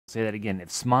Say that again. If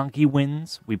Smonkey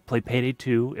wins, we play Payday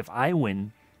 2. If I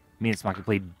win, me and Smonkey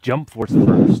play Jump Force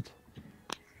first.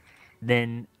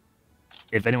 Then,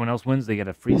 if anyone else wins, they get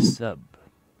a free sub.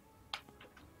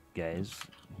 Guys,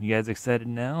 you guys excited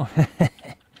now?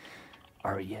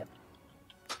 REM.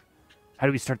 How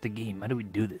do we start the game? How do we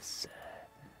do this?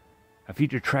 A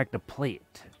feature track to play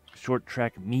it. Short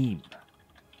track meme.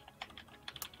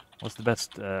 What's the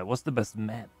best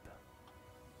map?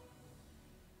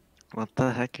 What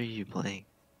the heck are you playing?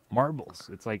 Marbles.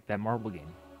 It's like that marble game.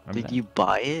 Remember Did that? you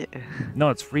buy it?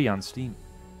 No, it's free on Steam.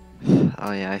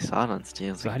 Oh yeah, I saw it on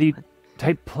Steam. So how do you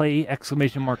type play,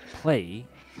 exclamation mark play?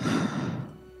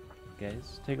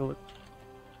 Guys, take a look.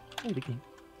 Play the game.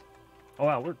 Oh,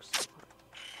 wow, it works.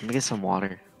 Let me get some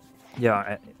water.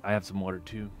 Yeah, I have some water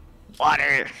too.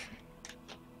 Water!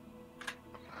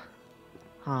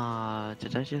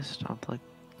 Did I just unplug?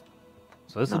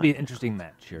 So this will be an interesting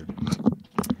match here.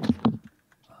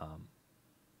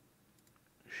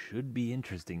 Should be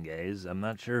interesting, guys. I'm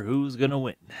not sure who's gonna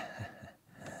win.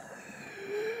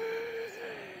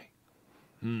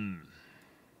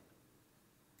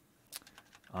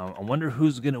 I wonder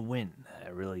who's gonna win. I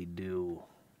really do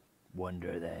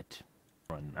wonder that.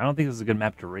 I don't think this is a good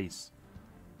map to race.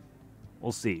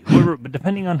 We'll see. Whoever, but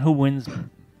depending on who wins. All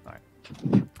right.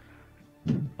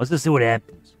 Let's just see what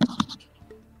happens.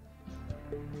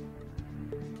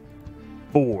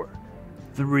 4,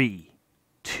 3,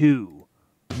 2,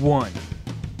 1.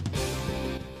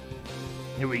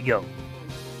 Here we go.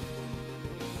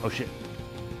 Oh shit.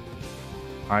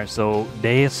 Alright, so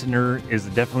Daisner is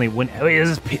definitely win. Oh, yeah,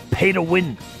 this is pay to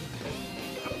win.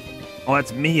 Oh,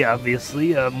 that's me,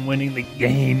 obviously. I'm winning the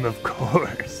game, of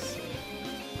course.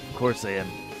 Of course I am.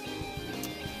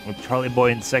 With Charlie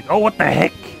Boy in sec. Oh, what the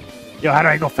heck? Yo, how do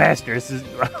I go faster? This is.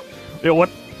 Yo,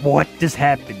 what just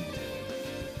happened?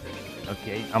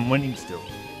 Okay, I'm winning still.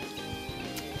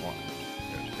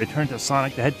 Return to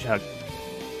Sonic the Hedgehog.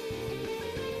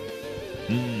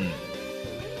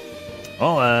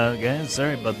 Oh, guys,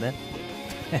 sorry about that.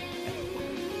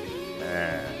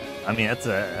 I mean, that's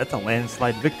a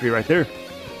landslide victory right there.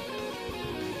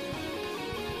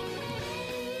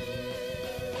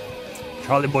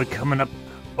 Charlie Boy coming up.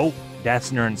 Oh,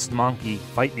 Dassner and Smonkey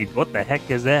fighting. What the heck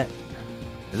is that?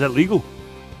 Is that legal?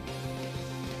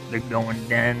 They're going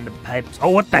down the pipes. Oh,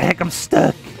 what the heck? I'm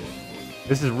stuck.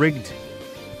 This is rigged.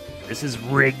 This is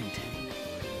rigged.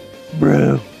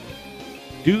 Bro.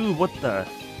 Dude, what the?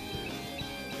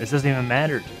 This doesn't even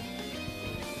matter.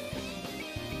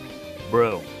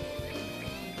 Bro.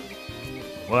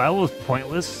 Well, that was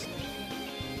pointless.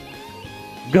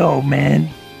 Go, man.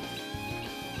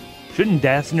 Shouldn't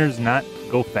Dassner's not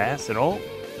go fast at all?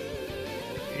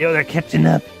 Yo, they're catching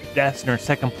up. Dassner,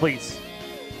 second place.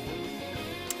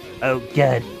 Oh,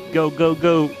 God. Go, go,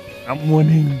 go. I'm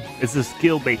winning. It's a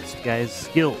skill-based, guys.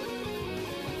 Skill.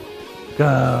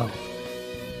 Go.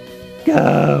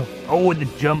 Go. Oh, with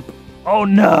the jump. Oh,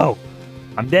 no.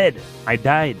 I'm dead. I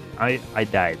died. I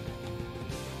died.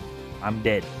 I'm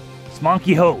dead.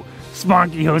 Smonkey Ho.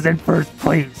 Smonkey Ho's in first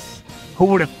place. Who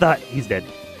would have thought? He's dead.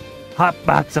 Hot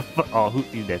box of oh,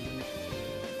 he's dead.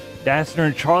 Dassner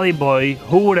and Charlie Boy.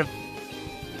 Who would have?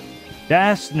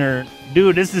 Dassner.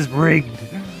 Dude, this is rigged.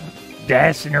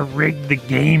 Dassner rigged the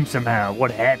game somehow.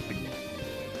 What happened?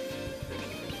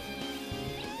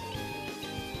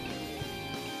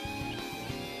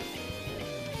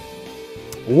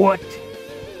 What?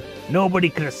 Nobody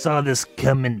could have saw this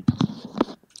coming.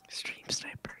 Stream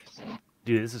snipers.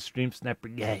 Dude, this is Stream Sniper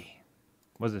Gay.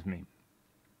 What does this mean?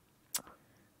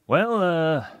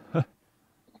 Well,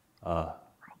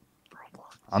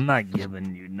 I'm not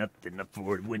giving you nothing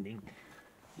for winning.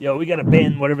 Yo, we gotta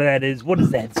ban whatever that is. What is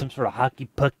that? Some sort of hockey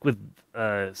puck with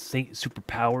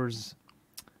superpowers?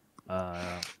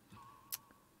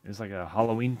 It's like a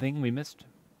Halloween thing we missed.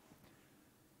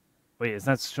 Wait, it's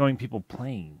not showing people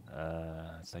playing.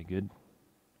 Is that good?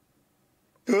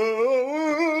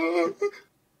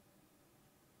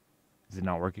 Is it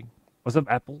not working? What's up,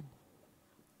 Apple?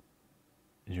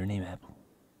 Is your name Apple?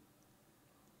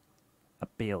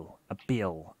 Appeal.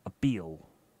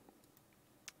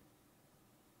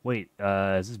 Wait,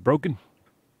 is this broken?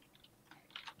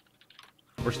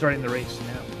 We're starting the race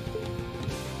now.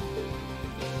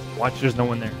 Watch, there's no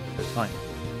one there. That's fine.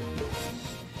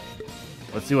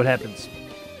 Let's see what happens.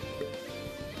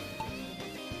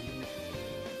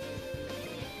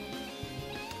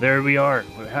 There we are.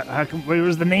 How come?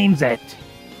 Where's the names at?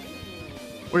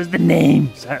 Where's the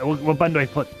names? What button do I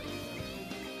put?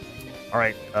 All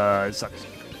right. It sucks.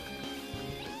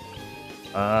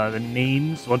 The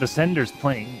names. Well, Descender's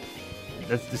playing.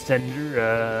 That's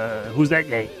Descender. Who's that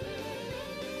guy?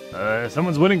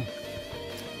 Someone's winning.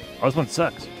 Oh, this one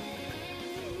sucks.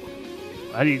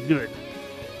 How do you do it?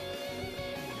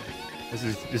 This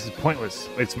is pointless.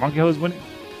 Wait, Smonkey winning?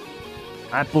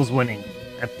 Apple's winning.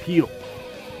 Appeal.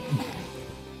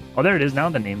 Oh, there it is. Now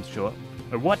the names show up.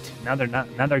 Or what? Now they're not.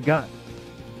 Now they're gone.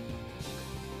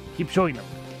 Keep showing them.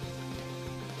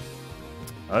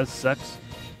 Oh, this sucks.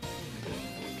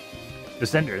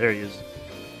 Descender, there he is.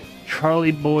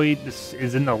 Charlie Boy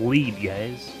is in the lead,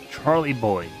 guys. Charlie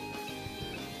Boy.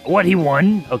 What, he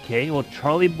won? Okay, well,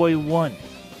 Charlie Boy won.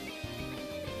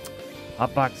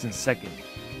 Hotbox in second.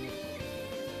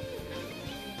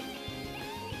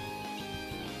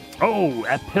 Oh,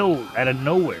 at Pill out of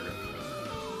nowhere.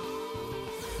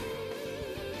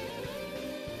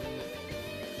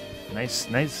 Nice.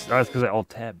 Oh, that's because I all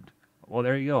tabbed. Well,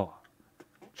 there you go.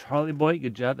 Charlie Boy,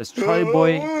 good job. That's Charlie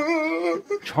Boy.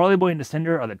 Charlie Boy and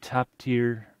Descender are the top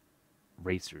tier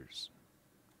racers.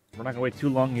 We're not gonna wait too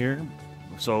long here.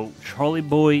 So Charlie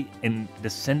Boy and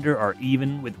Descender are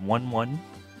even with 1-1.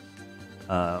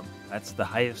 That's the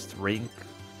highest rank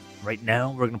right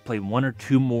now. We're gonna play 1 or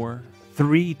 2 more.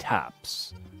 3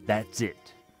 tops. That's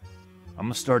it. I'm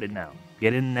gonna start it now.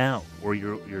 Get in now, or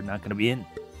you're not gonna be in.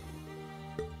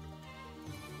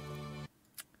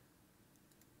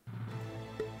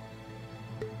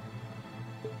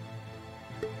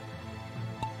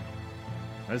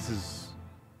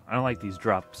 I don't like these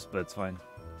drops, but it's fine.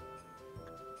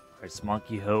 Alright,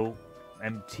 Smonkey Ho.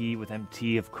 MT with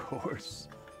MT, of course.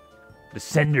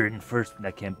 Descender in first, but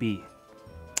that can't be.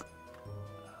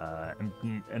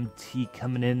 MT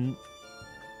coming in.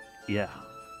 Yeah.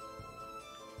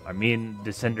 I mean,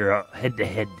 Descender are head to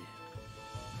head.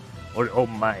 Oh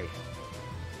my.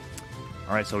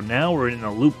 Alright, so now we're in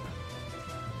a loop.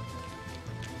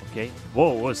 Okay.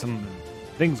 Whoa, some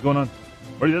things going on.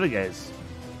 Where are the other guys?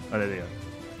 Oh, there they are.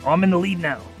 Oh, I'm in the lead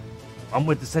now. I'm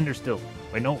with Descender still.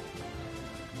 Wait, no.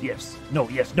 Yes. No,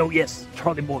 yes, no, yes.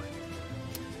 Charlie Boy.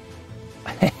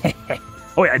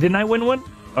 Oh, wait, didn't I win one?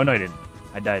 Oh, no, I didn't.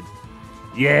 I died.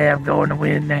 Yeah, I'm going to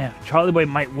win now. Charlie Boy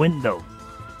might win, though.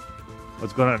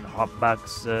 What's going on?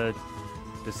 Hotbox,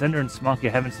 Descender and Smonkey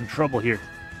are having some trouble here.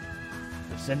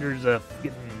 Descender's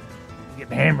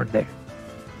getting hammered there.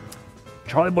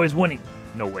 Charlie Boy's winning.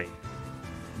 No way.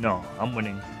 No, I'm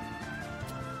winning.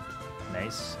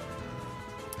 Nice.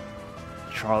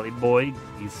 Charlie Boy,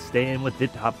 he's staying with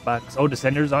it. Hotbox. Oh,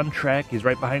 Descender's on track. He's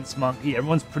right behind Smonkey.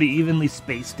 Everyone's pretty evenly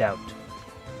spaced out,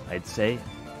 I'd say.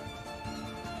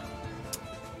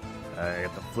 I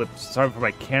have to flip. Sorry for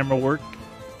my camera work.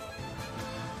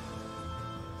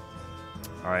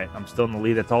 Alright, I'm still in the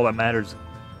lead. That's all that matters.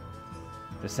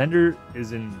 Descender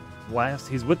is in last.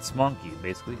 He's with Smonkey,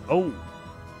 basically. Oh!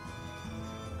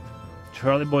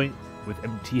 Charlie Boy with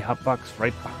MT Hotbox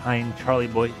right behind Charlie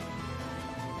Boy.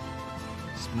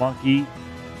 Smonkey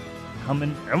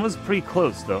coming. Everyone's pretty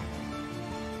close, though.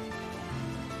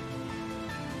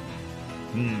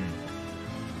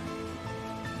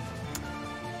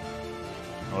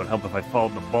 It would help if I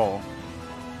followed the ball.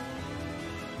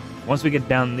 Once we get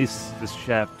down this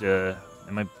shaft, it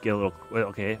might get a little...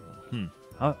 Okay.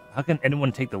 How can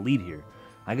anyone take the lead here?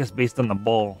 I guess based on the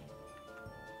ball.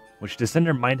 Which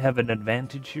Descender might have an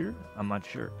advantage here? I'm not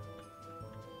sure.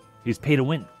 He's pay to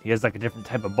win. He has like a different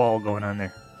type of ball going on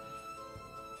there.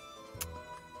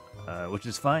 Which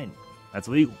is fine. That's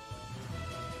legal.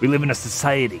 We live in a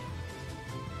society.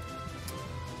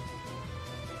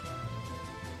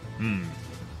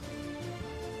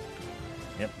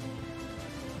 Yep.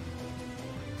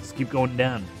 Let's keep going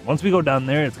down. Once we go down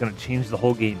there, it's going to change the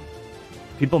whole game.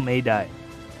 People may die.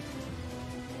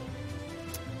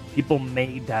 People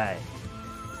may die.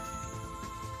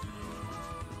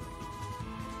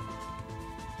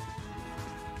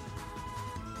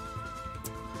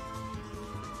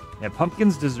 Yeah,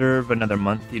 pumpkins deserve another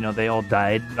month. You know, they all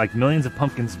died. Like, millions of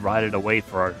pumpkins rotted away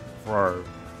for our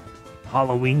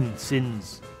Halloween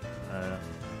sins.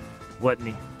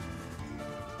 Gluttony.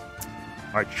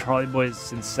 Alright, Charlie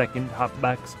Boy's in second.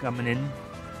 Hotbox coming in.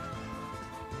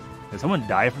 Did someone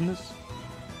die from this?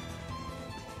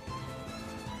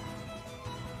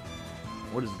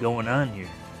 What is going on here?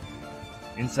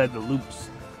 Inside the loops.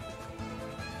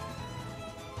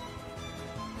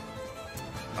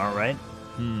 Alright.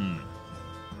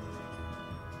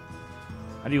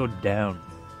 How do you go down?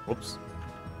 Whoops.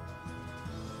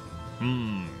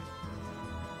 Well,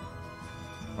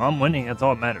 I'm winning. That's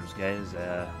all that matters, guys.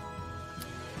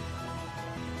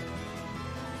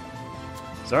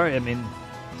 Sorry, I mean,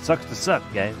 sucks to suck,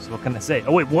 guys. What can I say?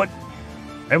 Oh, wait, what?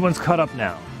 Everyone's caught up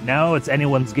now. Now it's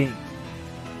anyone's game.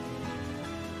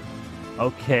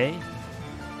 Okay.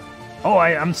 Oh,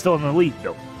 I'm still in the lead,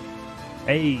 though.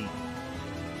 Hey.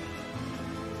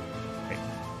 Hey.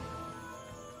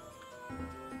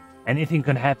 Anything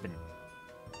can happen.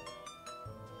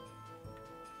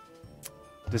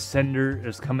 Descender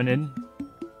is coming in.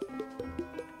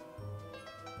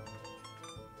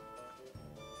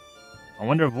 I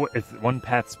wonder if one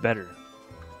path's better.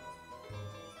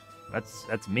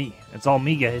 That's me. That's all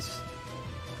me, guys.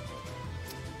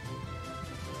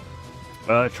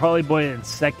 Charlie Boy in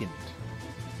second.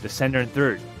 Descender in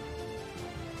third.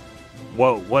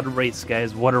 Whoa, what a race,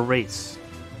 guys. What a race.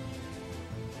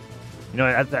 You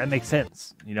know, that makes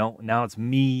sense. You know, now it's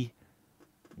me,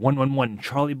 111,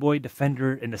 Charlie Boy,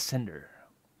 Defender, and Descender.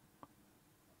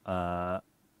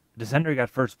 Descender got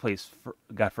first place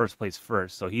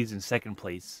first, so he's in second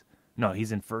place. No,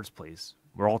 he's in first place.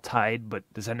 We're all tied, but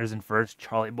Descender's in first,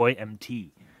 Charlie Boy,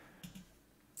 MT.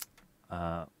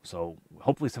 So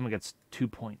hopefully someone gets 2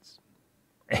 points.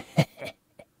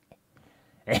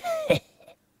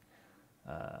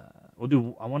 We'll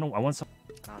do. I want some.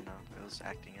 Oh no, it was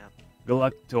acting up. Good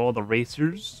luck to all the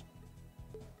racers.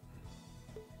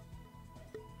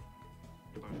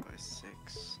 4, 5,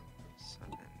 6,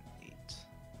 7, 8,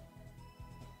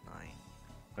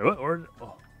 9. What?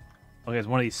 Okay, it's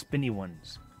one of these spinny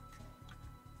ones.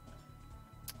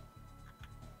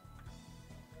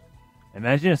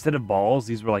 Imagine instead of balls,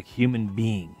 these were like human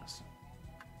beings.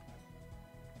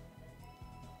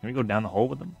 Can we go down the hole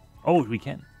with them? Oh, we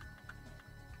can.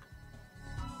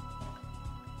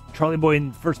 Charlie Boy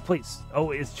in first place.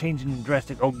 Oh, it's changing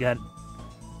drastic. Oh, God.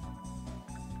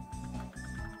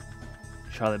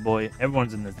 Charlie Boy.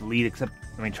 Everyone's in the lead except...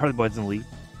 I mean, Charlie Boy's in the lead.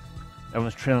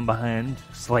 Everyone's trailing behind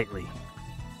slightly.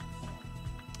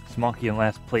 Smoky in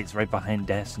last place, right behind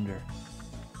Descender.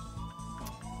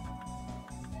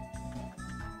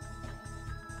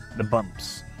 The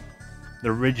bumps.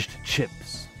 The ridged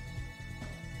chips.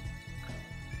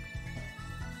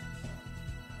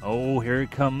 Oh, here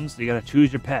it comes. You gotta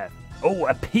choose your path. Oh,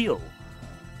 Appeal.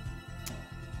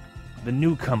 The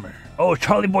newcomer. Oh,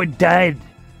 Charlie Boy died.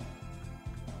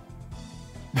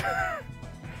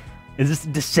 Is this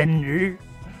Descender?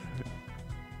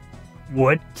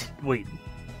 What? Wait.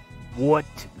 What?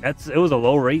 It was a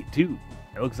low rate too.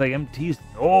 It looks like MT's.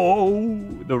 Oh,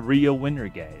 the Rio winner,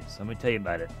 guys. Let me tell you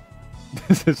about it.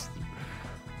 This is.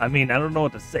 I mean, I don't know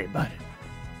what to say about it.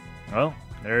 Well,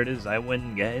 there it is. I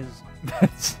win, guys.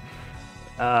 That's.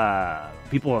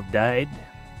 People have died.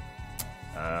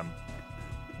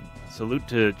 Salute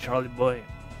to Charlie Boy.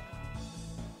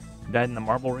 Died in the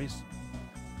marble race.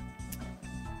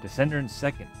 Descender in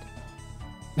second.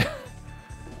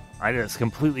 I just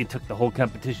completely took the whole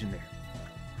competition there.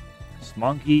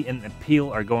 Smoky and Appeal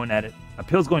are going at it.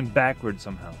 Appeal's going backwards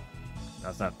somehow. No,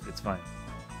 it's not. It's fine.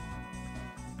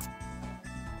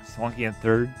 Smoky in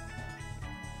third.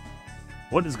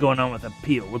 What is going on with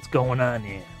Appeal? What's going on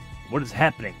here? What is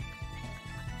happening?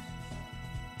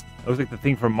 Looks like the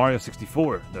thing from Mario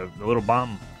 64. The little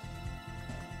bomb.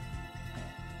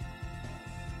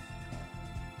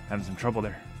 Having some trouble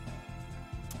there.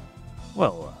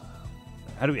 Well,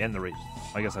 how do we end the race?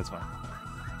 I guess that's fine.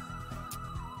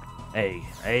 Hey,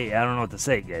 I don't know what to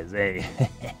say, guys. Hey.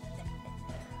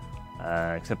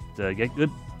 Except, get good.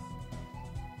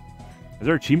 Is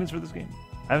there achievements for this game?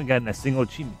 I haven't gotten a single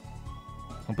achievement.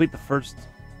 Complete the first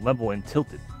level in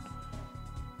Tilted.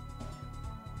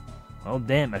 Oh,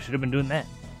 damn, I should have been doing that.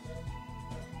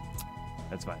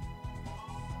 That's fine.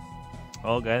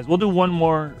 Well, guys, we'll do one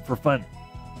more for fun.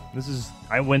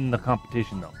 I win the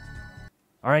competition, though.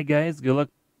 Alright, guys, good luck.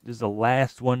 This is the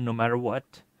last one, no matter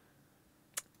what.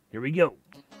 Here we go.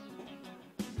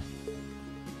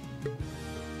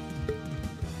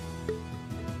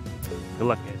 Good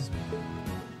luck, guys.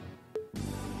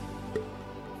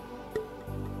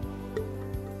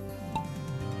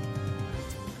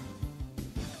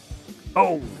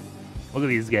 Oh! Look at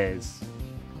these guys.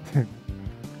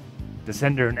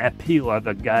 Descender and Appeal are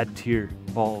the god tier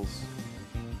balls.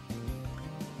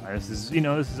 This is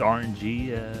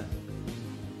RNG.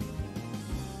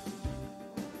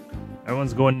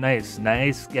 Everyone's going nice.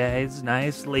 Nice, guys.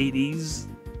 Nice, ladies.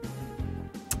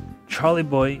 Charlie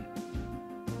Boy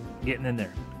getting in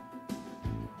there.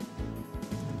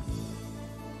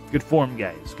 Good form,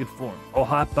 guys. Good form. Oh,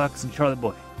 Hotbox and Charlie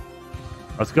Boy.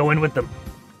 Let's go in with them.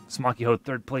 Smoky Ho,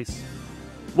 third place.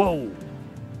 Whoa.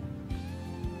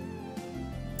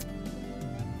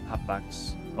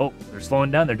 Hotbox. Oh, they're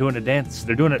slowing down. They're doing a dance.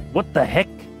 They're doing it. What the heck?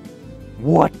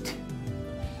 What?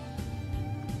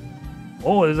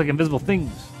 Oh, there's like invisible things.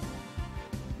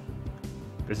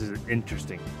 This is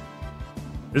interesting.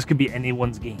 This could be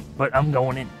anyone's game, but I'm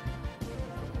going in.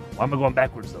 Why am I going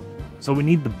backwards, though? So we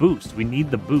need the boost. We need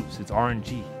the boost. It's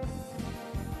RNG.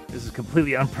 This is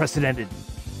completely unprecedented.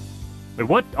 Wait,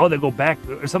 what? Oh, they go back.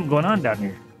 There's something going on down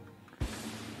here.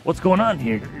 What's going on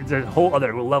here? It's a whole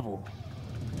other level.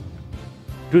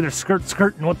 Dude, they're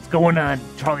skirting. What's going on?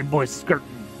 Charlie Boy skirting.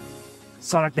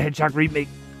 Sonic the Hedgehog remake.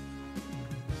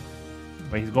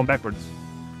 Wait, he's going backwards.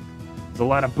 There's a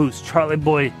lot of boost. Charlie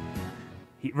Boy,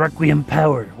 Requiem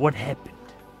Power. What happened?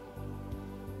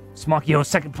 Smoky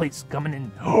second place coming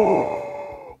in.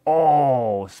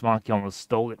 Oh, Smoky almost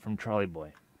stole it from Charlie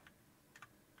Boy.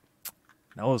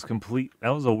 That was complete. That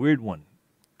was a weird one.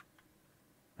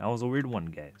 That was a weird one,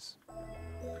 guys.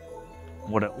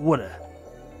 What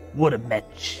a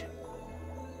match.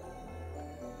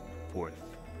 Fourth.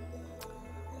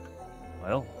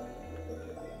 Well.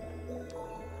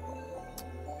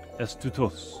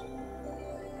 Estutos.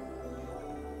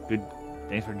 Good.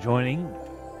 Thanks for joining.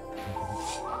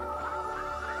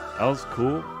 That was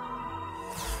cool.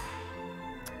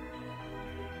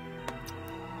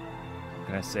 What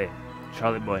can I say?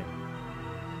 Charlie Boy.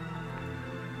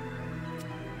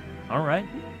 Alright.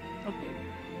 Okay.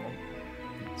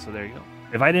 So there you go.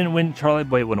 If I didn't win, Charlie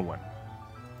Boy would have won.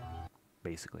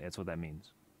 Basically, that's what that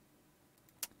means.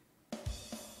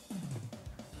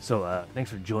 So,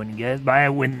 thanks for joining, guys. Bye. I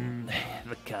win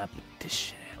the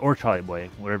competition. Or Charlie Boy,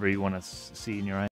 whatever you want to see in your eyes.